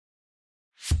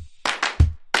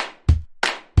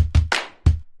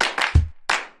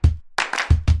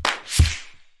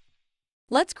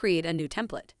Let's create a new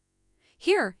template.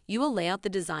 Here, you will lay out the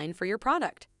design for your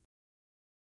product.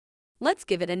 Let's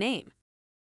give it a name.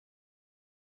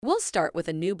 We'll start with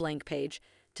a new blank page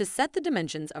to set the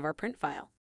dimensions of our print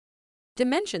file.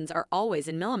 Dimensions are always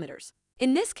in millimeters.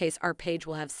 In this case, our page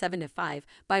will have 75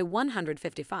 by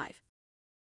 155.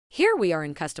 Here we are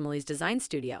in Customily's Design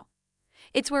Studio.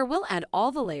 It's where we'll add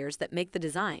all the layers that make the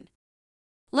design.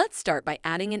 Let's start by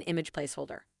adding an image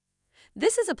placeholder.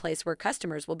 This is a place where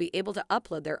customers will be able to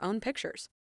upload their own pictures.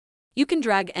 You can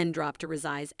drag and drop to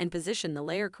resize and position the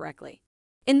layer correctly.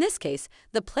 In this case,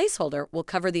 the placeholder will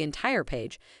cover the entire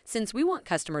page since we want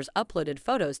customers' uploaded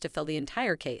photos to fill the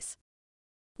entire case.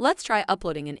 Let's try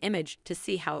uploading an image to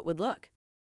see how it would look.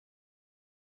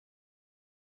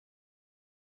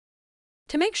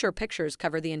 To make sure pictures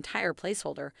cover the entire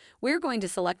placeholder, we're going to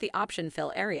select the option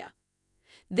Fill Area.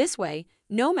 This way,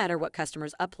 no matter what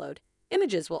customers upload,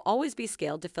 images will always be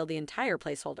scaled to fill the entire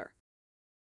placeholder.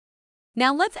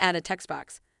 Now let's add a text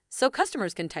box so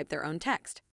customers can type their own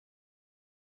text.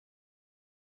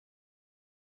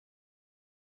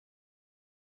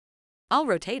 I'll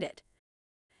rotate it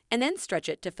and then stretch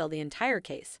it to fill the entire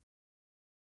case.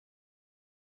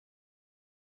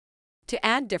 To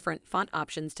add different font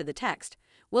options to the text,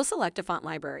 we'll select a font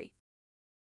library.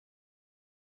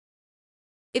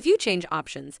 If you change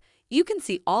options, you can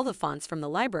see all the fonts from the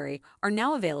library are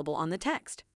now available on the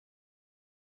text.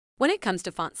 When it comes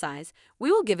to font size,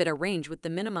 we will give it a range with the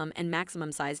minimum and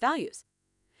maximum size values.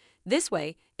 This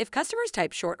way, if customers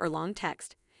type short or long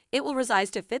text, it will resize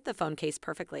to fit the phone case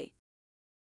perfectly.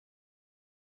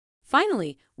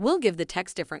 Finally, we'll give the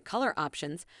text different color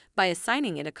options by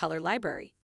assigning it a color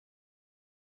library.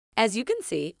 As you can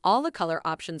see, all the color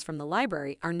options from the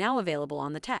library are now available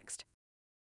on the text.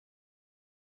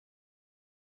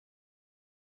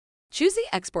 Choose the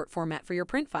export format for your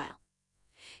print file.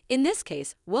 In this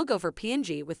case, we'll go for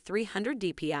PNG with 300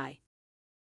 dpi.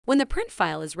 When the print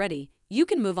file is ready, you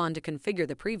can move on to configure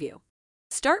the preview.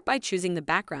 Start by choosing the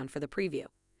background for the preview.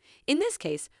 In this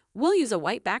case, we'll use a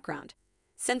white background,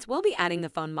 since we'll be adding the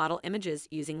phone model images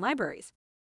using libraries.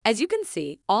 As you can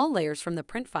see, all layers from the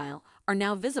print file are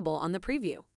now visible on the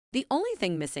preview. The only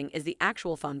thing missing is the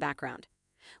actual phone background.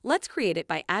 Let's create it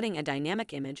by adding a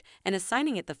dynamic image and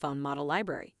assigning it the phone model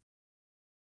library.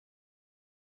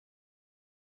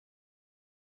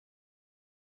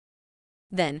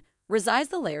 Then, resize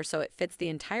the layer so it fits the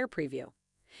entire preview,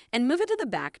 and move it to the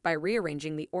back by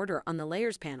rearranging the order on the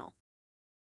Layers panel.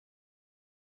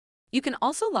 You can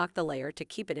also lock the layer to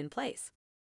keep it in place.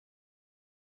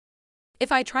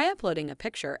 If I try uploading a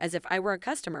picture as if I were a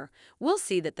customer, we'll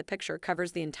see that the picture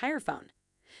covers the entire phone.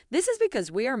 This is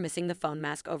because we are missing the phone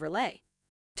mask overlay.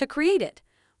 To create it,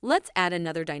 let's add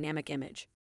another dynamic image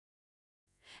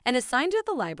and assign it to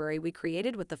the library we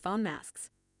created with the phone masks.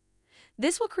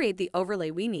 This will create the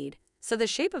overlay we need, so the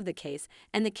shape of the case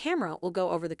and the camera will go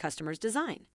over the customer's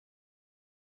design.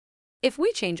 If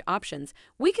we change options,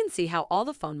 we can see how all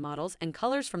the phone models and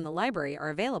colors from the library are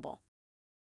available.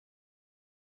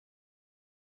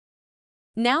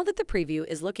 Now that the preview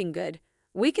is looking good,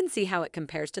 we can see how it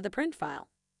compares to the print file.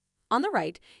 On the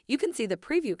right, you can see the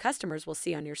preview customers will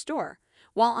see on your store,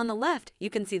 while on the left, you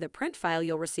can see the print file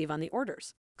you'll receive on the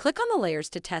orders. Click on the layers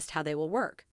to test how they will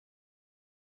work.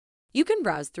 You can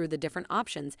browse through the different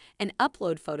options and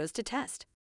upload photos to test.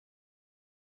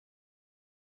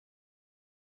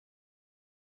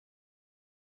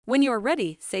 When you are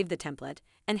ready, save the template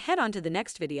and head on to the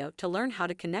next video to learn how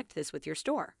to connect this with your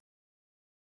store.